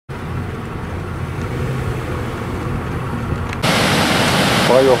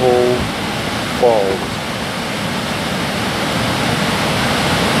Firehole Falls.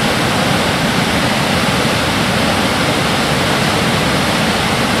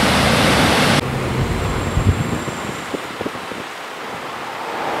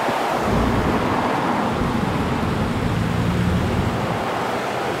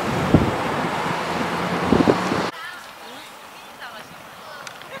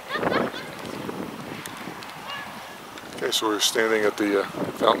 Okay, so we're standing at the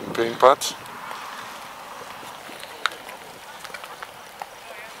fountain paint pots.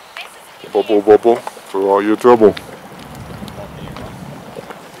 Bubble, bubble, for all your trouble.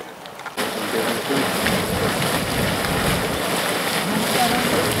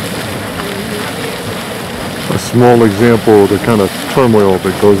 A small example of the kind of turmoil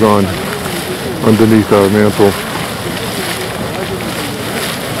that goes on underneath our mantle.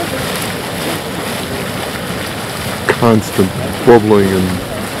 Constant bubbling and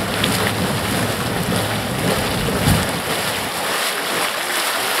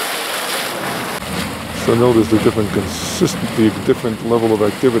so notice the different consistency, the different level of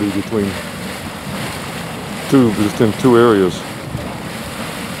activity between two areas.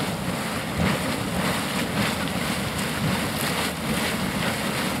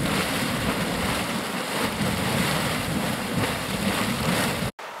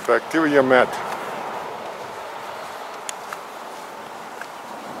 Bacteria mat.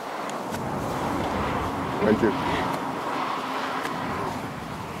 Thank you.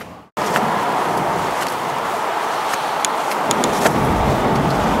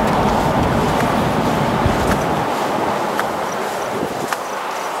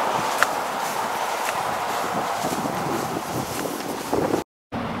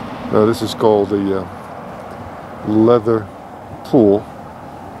 Now this is called the leather pool.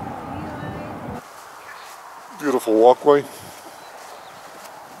 Beautiful walkway.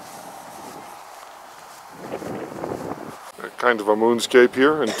 Kind of a moonscape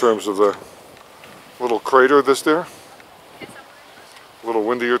here in terms of the little crater that's there. A little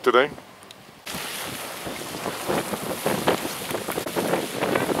windier today.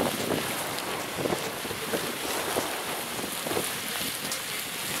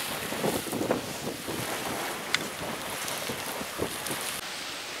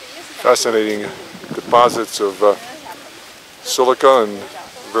 Fascinating deposits of silica and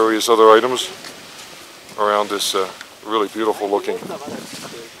various other items around this really beautiful looking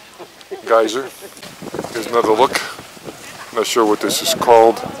geyser. Here's another look. Not sure what this is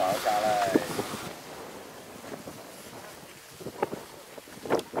called.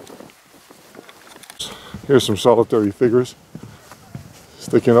 Here's some solitary figures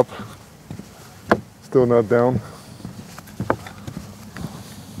sticking up. Still not down.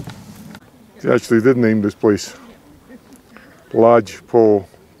 They actually did name this place Lodgepole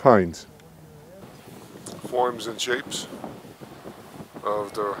Pines. Forms and shapes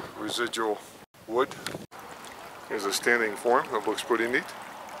of the residual wood. Here's a standing form that looks pretty neat.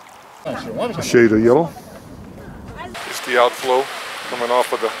 A shade of yellow. Just the outflow coming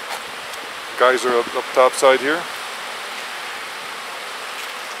off of the geyser up top side here.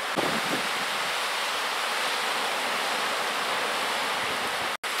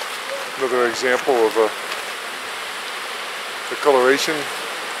 Another example of the coloration,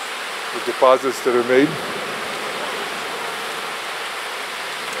 the deposits that are made.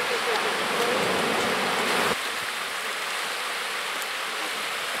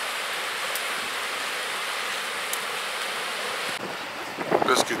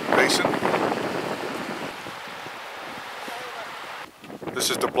 Biscuit Basin. This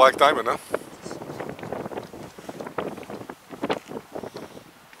is the black diamond, huh?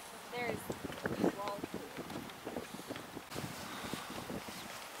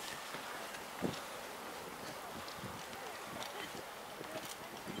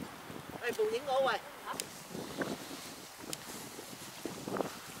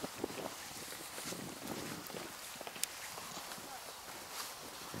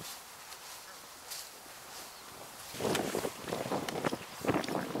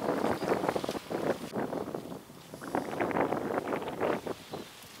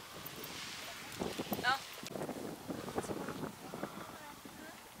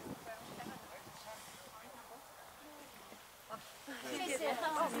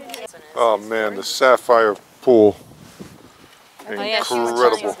 Oh man, the sapphire pool. Incredible. Oh yeah, she was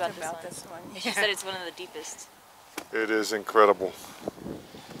telling us about this one. She said it's one of the deepest. It is incredible.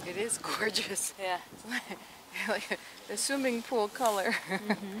 It is gorgeous. Yeah. Like the swimming pool color.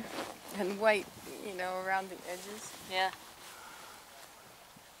 And white, you know, around the edges. Yeah.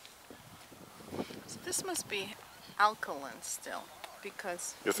 So this must be alkaline still.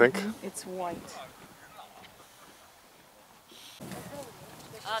 because You think? it's white.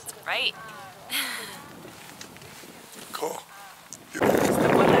 Oh, it's bright. Cool. It's the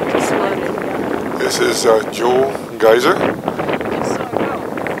one that exploded. This is Jewel Geyser. Just saw it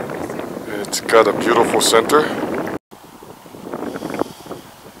go. It's got a beautiful center.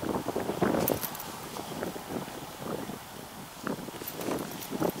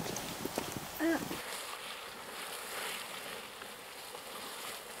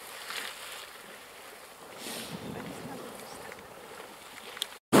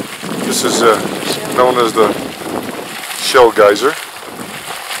 This is known as the Shell Geyser. Look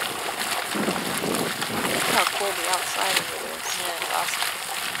how cool the outside of it is. Yeah, it's awesome.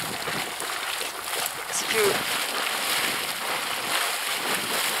 It's cute.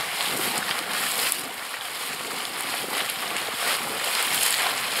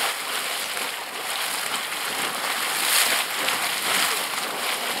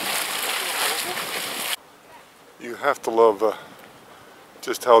 You have to love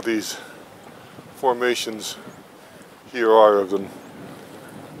just how these formations here are. Of the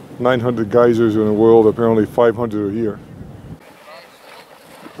 900 geysers in the world, apparently 500 are here.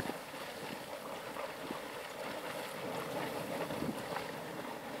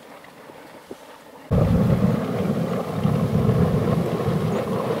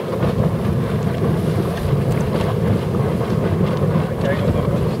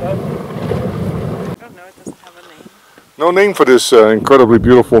 Oh no, it doesn't have a name. No name for this incredibly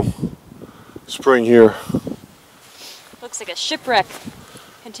beautiful spring here. Looks like a shipwreck.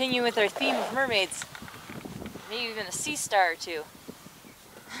 Continue with our theme of mermaids. Maybe even a sea star or two.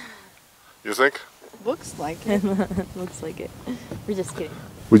 You think? Looks like it. Looks like it. We're just kidding.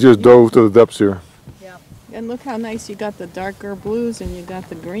 We just dove to the depths here. Yeah. And look how nice you got the darker blues, and you got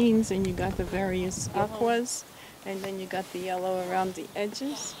the greens, and you got the various aquas, and then you got the yellow around the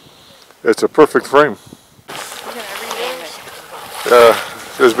edges. It's a perfect frame. We're gonna rename it.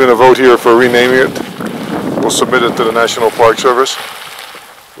 There's been a vote here for renaming it. We'll submit it to the National Park Service.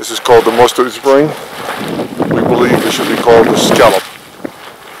 This is called the Mustard Spring. We believe it should be called the Scallop.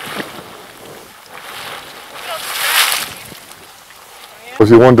 If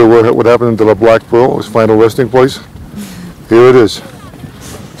you wonder what happened to the Black Pearl, its final resting place, here it is.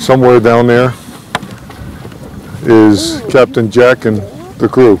 Somewhere down there is Captain Jack and the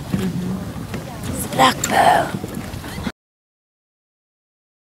crew. Black Pearl.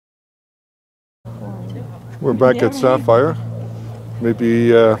 We're back at Sapphire, maybe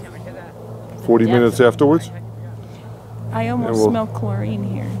 40 minutes afterwards. I almost we'll- smell chlorine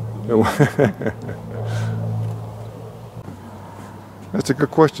here. That's a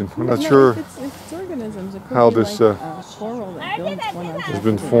good question. I'm not No, sure it's organisms. It could how be this like coral that builds one on has top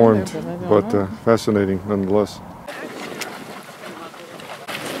been of the formed, other, I don't but know. fascinating nonetheless.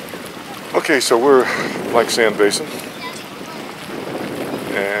 Okay, so we're Black Sand Basin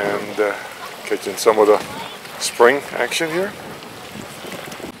and catching some of the spring action here.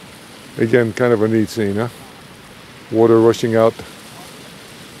 Again, kind of a neat scene, huh? Water rushing out,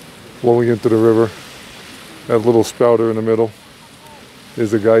 flowing into the river. That little spouter in the middle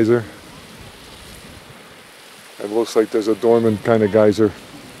is a geyser. It looks like there's a dormant kind of geyser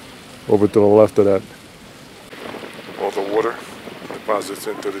over to the left of that. All the water deposits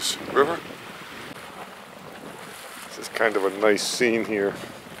into this river. This is kind of a nice scene here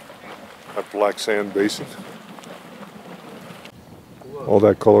at Black Sand Basin. All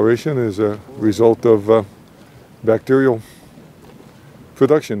that coloration is a result of bacterial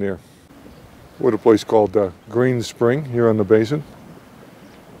production there. We're at a place called Green Spring here on the basin.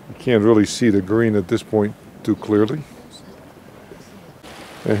 You can't really see the green at this point too clearly.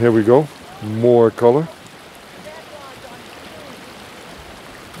 And here we go, more color.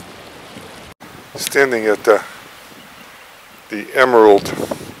 Standing at the Emerald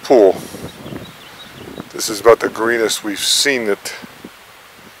Pool. This is about the greenest we've seen it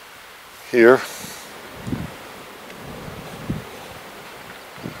here.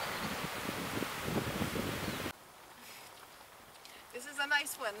 This is a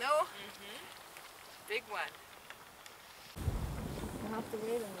nice one, no? Big one. I'll have to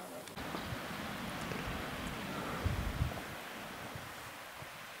wait a minute.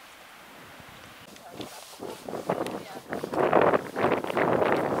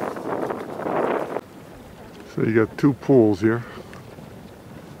 So you got two pools here.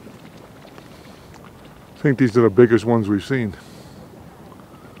 I think these are the biggest ones we've seen.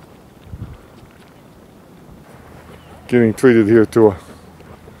 Getting treated here to a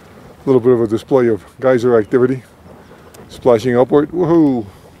little bit of a display of geyser activity. Splashing upward, woohoo!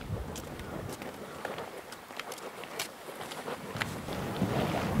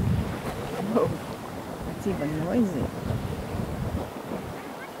 It's even noisy.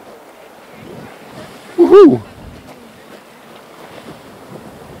 Woohoo!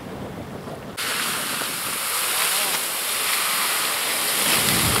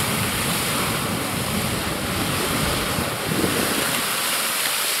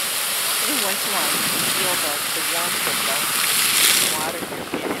 Every once in a while, you can feel the warmth of the water here.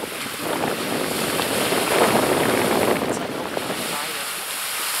 It's like opening a fire.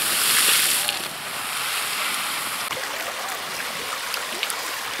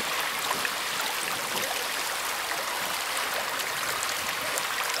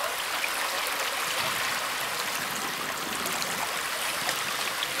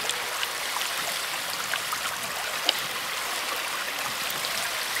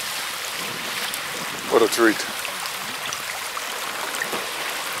 What a treat.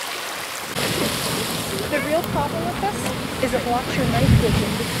 The real problem with this is it blocks your night vision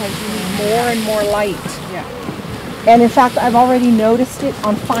because you need more and more light. Yeah. And in fact, I've already noticed it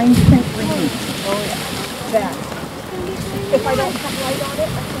on fine print readings. Oh yeah. That if I don't have light on it,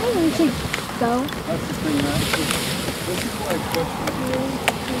 I can't usually go. That's the thing, this is like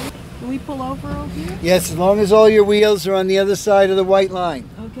Can we pull over here? yes, as long as all your wheels are on the other side of the white line.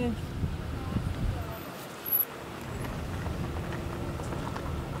 Okay.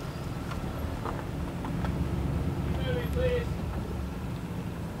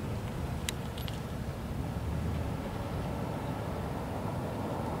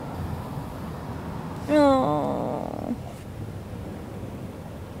 Oh.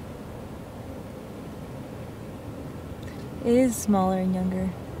 It is smaller and younger.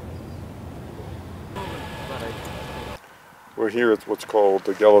 We're here at what's called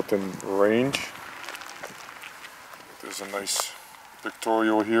the Yellowstone Range. There's a nice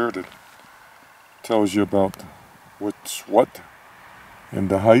pictorial here that tells you about what's what and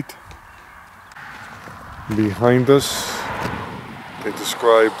the height. Behind us, they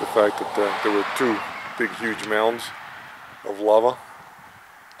describe the fact that there were two big huge mounds of lava,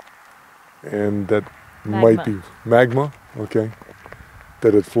 and that might be magma, okay,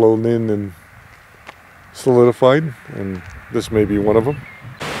 that had flown in and solidified, and this may be one of them.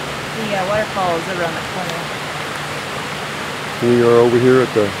 The waterfall is around the corner. We are over here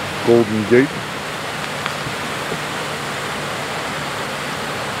at the Golden Gate,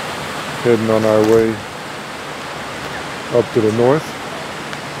 heading on our way up to the north.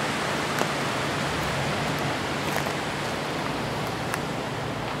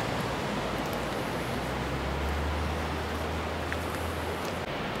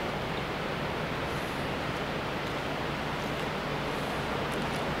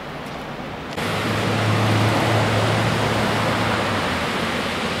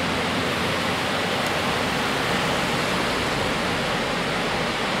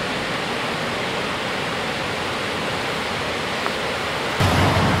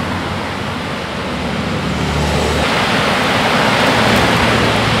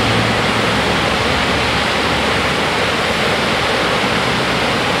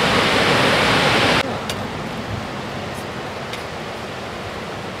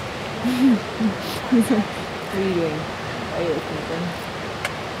 What are you doing? Are you looking at them?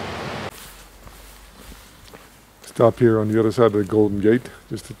 Stop here on the other side of the Golden Gate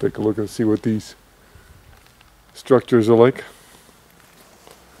just to take a look and see what these structures are like.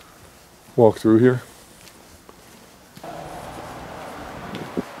 Walk through here.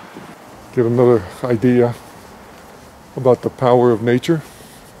 Get another idea about the power of nature.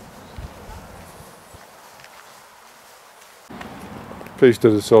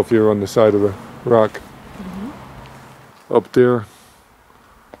 Pasted itself here on the side of the rock. Up there,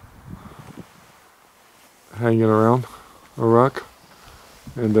 hanging around a rock,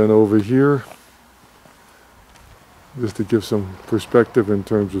 and then over here, just to give some perspective in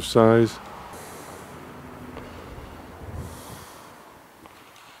terms of size.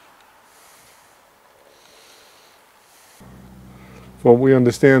 From what we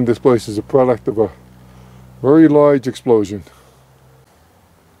understand, this place is a product of a very large explosion.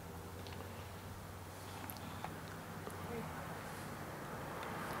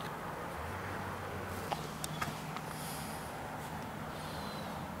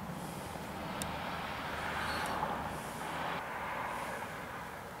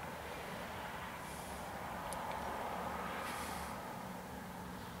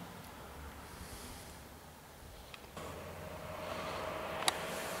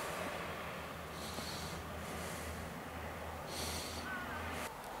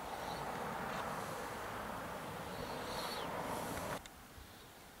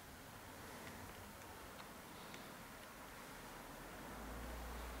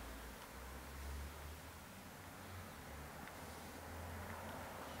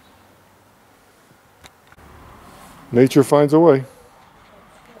 Nature finds a way.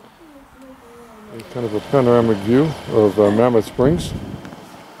 Kind of a panoramic view of Mammoth Springs.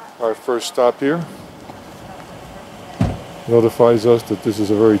 Our first stop here notifies us that this is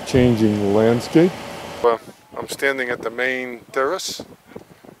a very changing landscape. I'm standing at the main terrace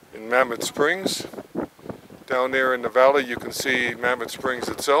in Mammoth Springs. Down there in the valley you can see Mammoth Springs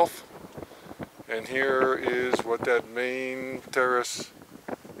itself. And here is what that main terrace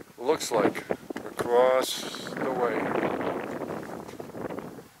looks like across the way.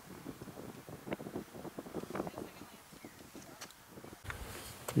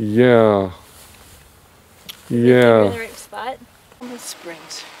 Yeah. You're in the right spot. Mammoth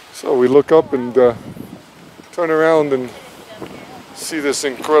Springs. So we look up and turn around and see this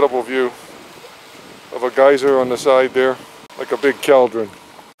incredible view of a geyser on the side there, like a big cauldron.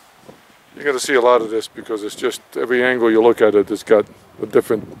 You're going to see a lot of this because it's just every angle you look at it, it's got a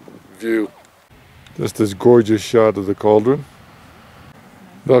different view. Just this gorgeous shot of the cauldron.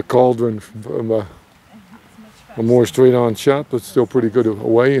 The cauldron from a more straight on shot, but still pretty good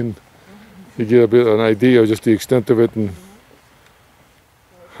away, and you get a bit of an idea of just the extent of it and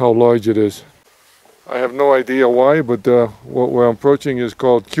how large it is. I have no idea why, but what we're approaching is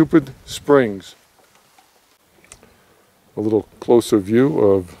called Cupid Springs. A little closer view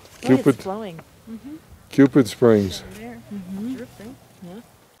of Cupid. It's flowing. Cupid Springs.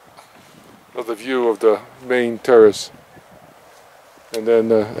 Another view of the main terrace. And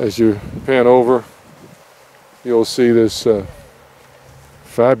then as you pan over, you'll see this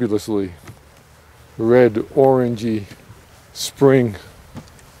fabulously red orangey spring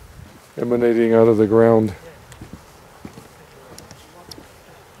emanating out of the ground.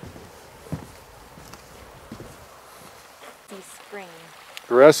 Spring.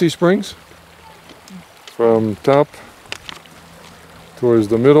 Grassy Springs from top towards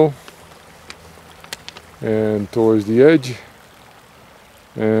the middle and towards the edge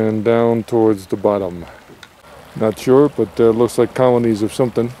and down towards the bottom. Not sure, but looks like colonies of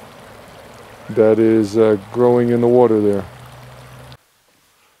something that is growing in the water there.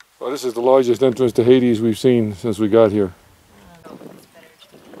 Well, this is the largest entrance to Hades we've seen since we got here.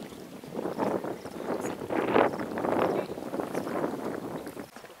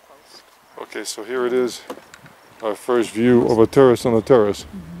 Okay, so here it is, our first view of a terrace on a terrace.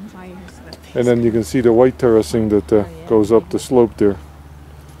 And then you can see the white terracing that goes up the slope there,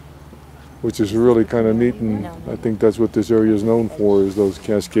 which is really kind of neat, and I think that's what this area is known for, is those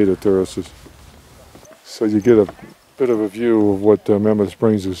cascaded terraces. So you get a bit of a view of what Mammoth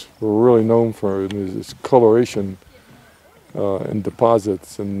Springs is really known for, and its coloration and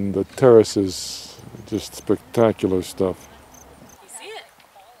deposits, and the terraces, just spectacular stuff. You see it?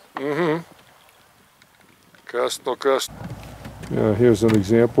 Mm-hmm. Cast no cast. Yeah, here's an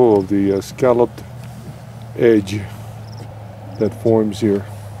example of the scalloped edge that forms here.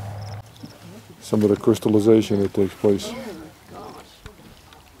 Some of the crystallization that takes place.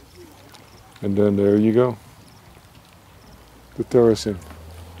 And then there you go. The terracing,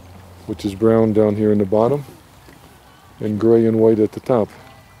 which is brown down here in the bottom and gray and white at the top.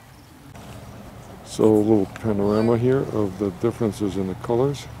 So a little panorama here of the differences in the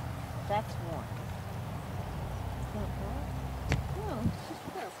colors. That's warm. No, it's just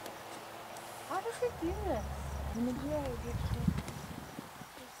this. How does it do this? In the gray,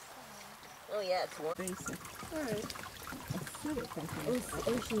 oh yeah, it's warm. Basic. Alright.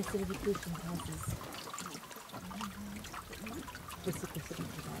 Ocean acidification causes precipitation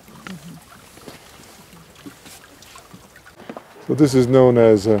for that. So this is known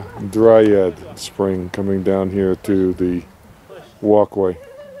as a Dryad Spring, coming down here to the walkway.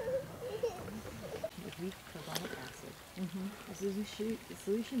 With weak carbonic acid. The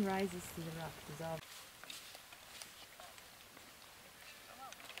solution rises to the rock, dissolves.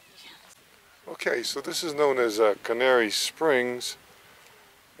 Okay, so this is known as Canary Springs,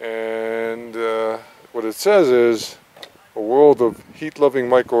 and what it says is a world of heat-loving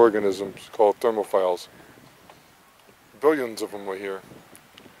microorganisms called thermophiles. Billions of them are here,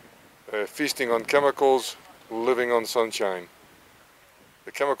 feasting on chemicals, living on sunshine.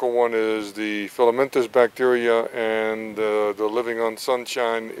 The chemical one is the filamentous bacteria, and the living on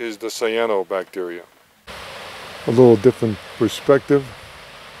sunshine is the cyanobacteria. A little different perspective.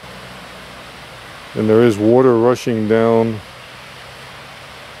 And there is water rushing down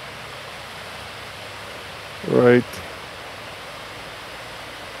right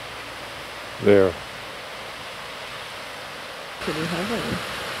there. Pretty heavily.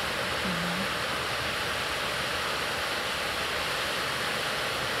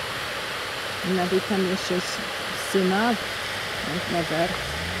 And every time it's just tsunami, like that.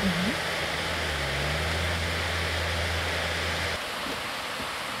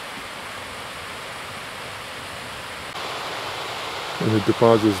 And it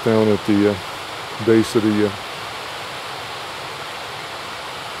deposits down at the base of the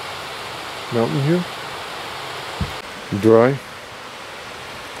mountain here. Dry.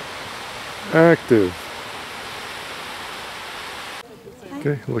 Active.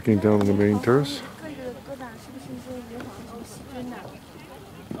 Okay, looking down on the main terrace.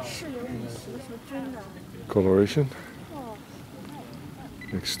 Coloration.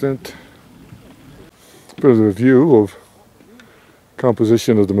 Extent. Bit of a view of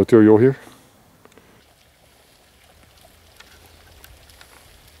composition of the material here.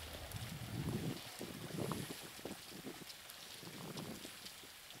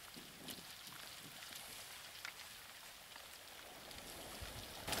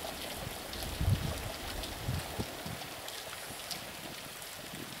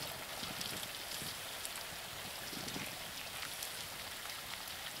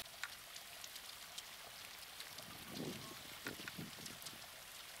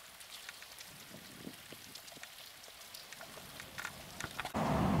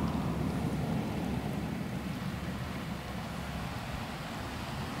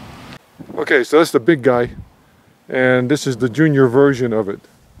 Okay, so that's the big guy, and this is the junior version of it.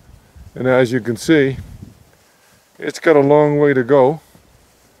 And as you can see, it's got a long way to go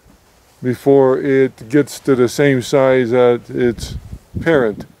before it gets to the same size as its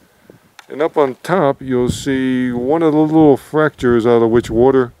parent. And up on top, you'll see one of the little fractures out of which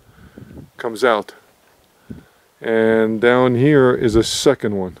water comes out. And down here is a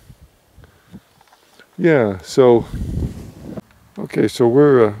second one. Yeah, so okay, so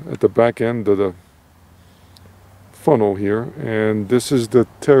we're at the back end of the funnel here, and this is the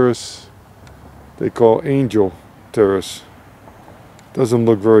terrace they call Angel Terrace. Doesn't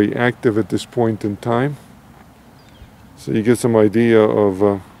look very active at this point in time, so you get some idea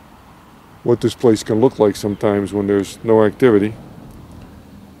of what this place can look like sometimes when there's no activity.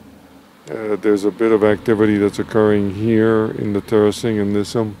 There's a bit of activity that's occurring here in the terracing, and there's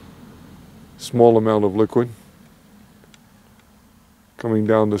some small amount of liquid coming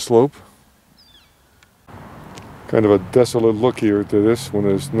down the slope. Kind of a desolate look here to this when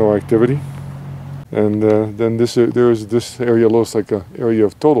there's no activity. And then this area looks like an area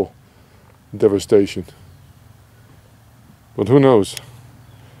of total devastation. But who knows?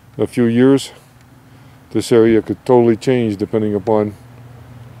 In a few years, this area could totally change depending upon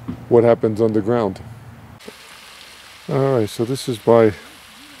what happens underground. Alright, so this is by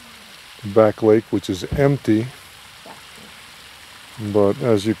the back lake, which is empty. But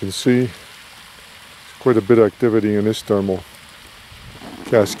as you can see, quite a bit of activity in this thermal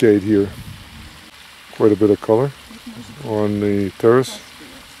cascade here. Quite a bit of color on the terrace.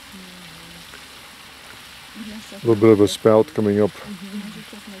 A little bit of a spout coming up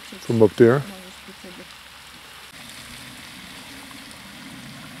from up there.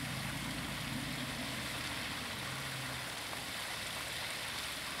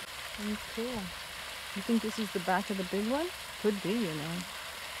 Cool. You think this is the back of the big one? Could be, you know.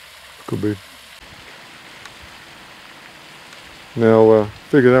 Could be. Now,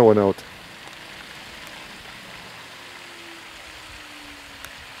 figure that one out.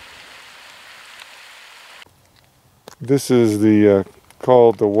 This is the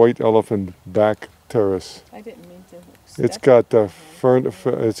called the White Elephant Back Terrace. I didn't mean to. It's got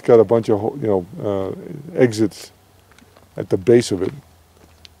it's got a bunch of exits at the base of it.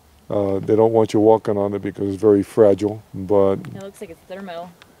 They don't want you walking on it because it's very fragile, but It looks like it's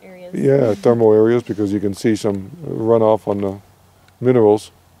thermal areas. yeah, thermal areas, because you can see some runoff on the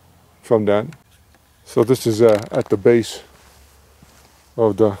minerals from that. So this is at the base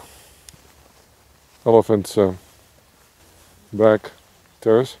of the elephant's back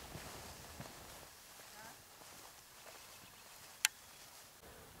terrace.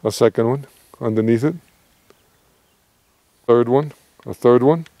 A second one underneath it. Third one, a third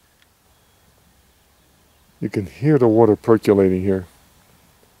one. You can hear the water percolating here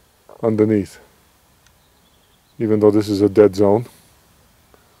underneath, even though this is a dead zone.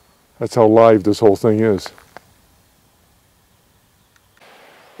 That's how live this whole thing is.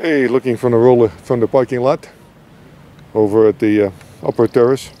 Hey, looking from the parking lot over at the upper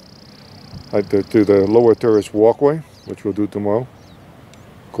terrace to the lower terrace walkway, which we'll do tomorrow.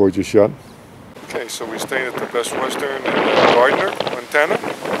 Gorgeous shot. Okay, so we stayed at the Best Western in Gardner, Montana,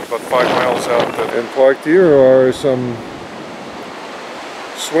 about 5 miles out. And parked here are some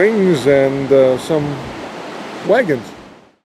swings and some wagons.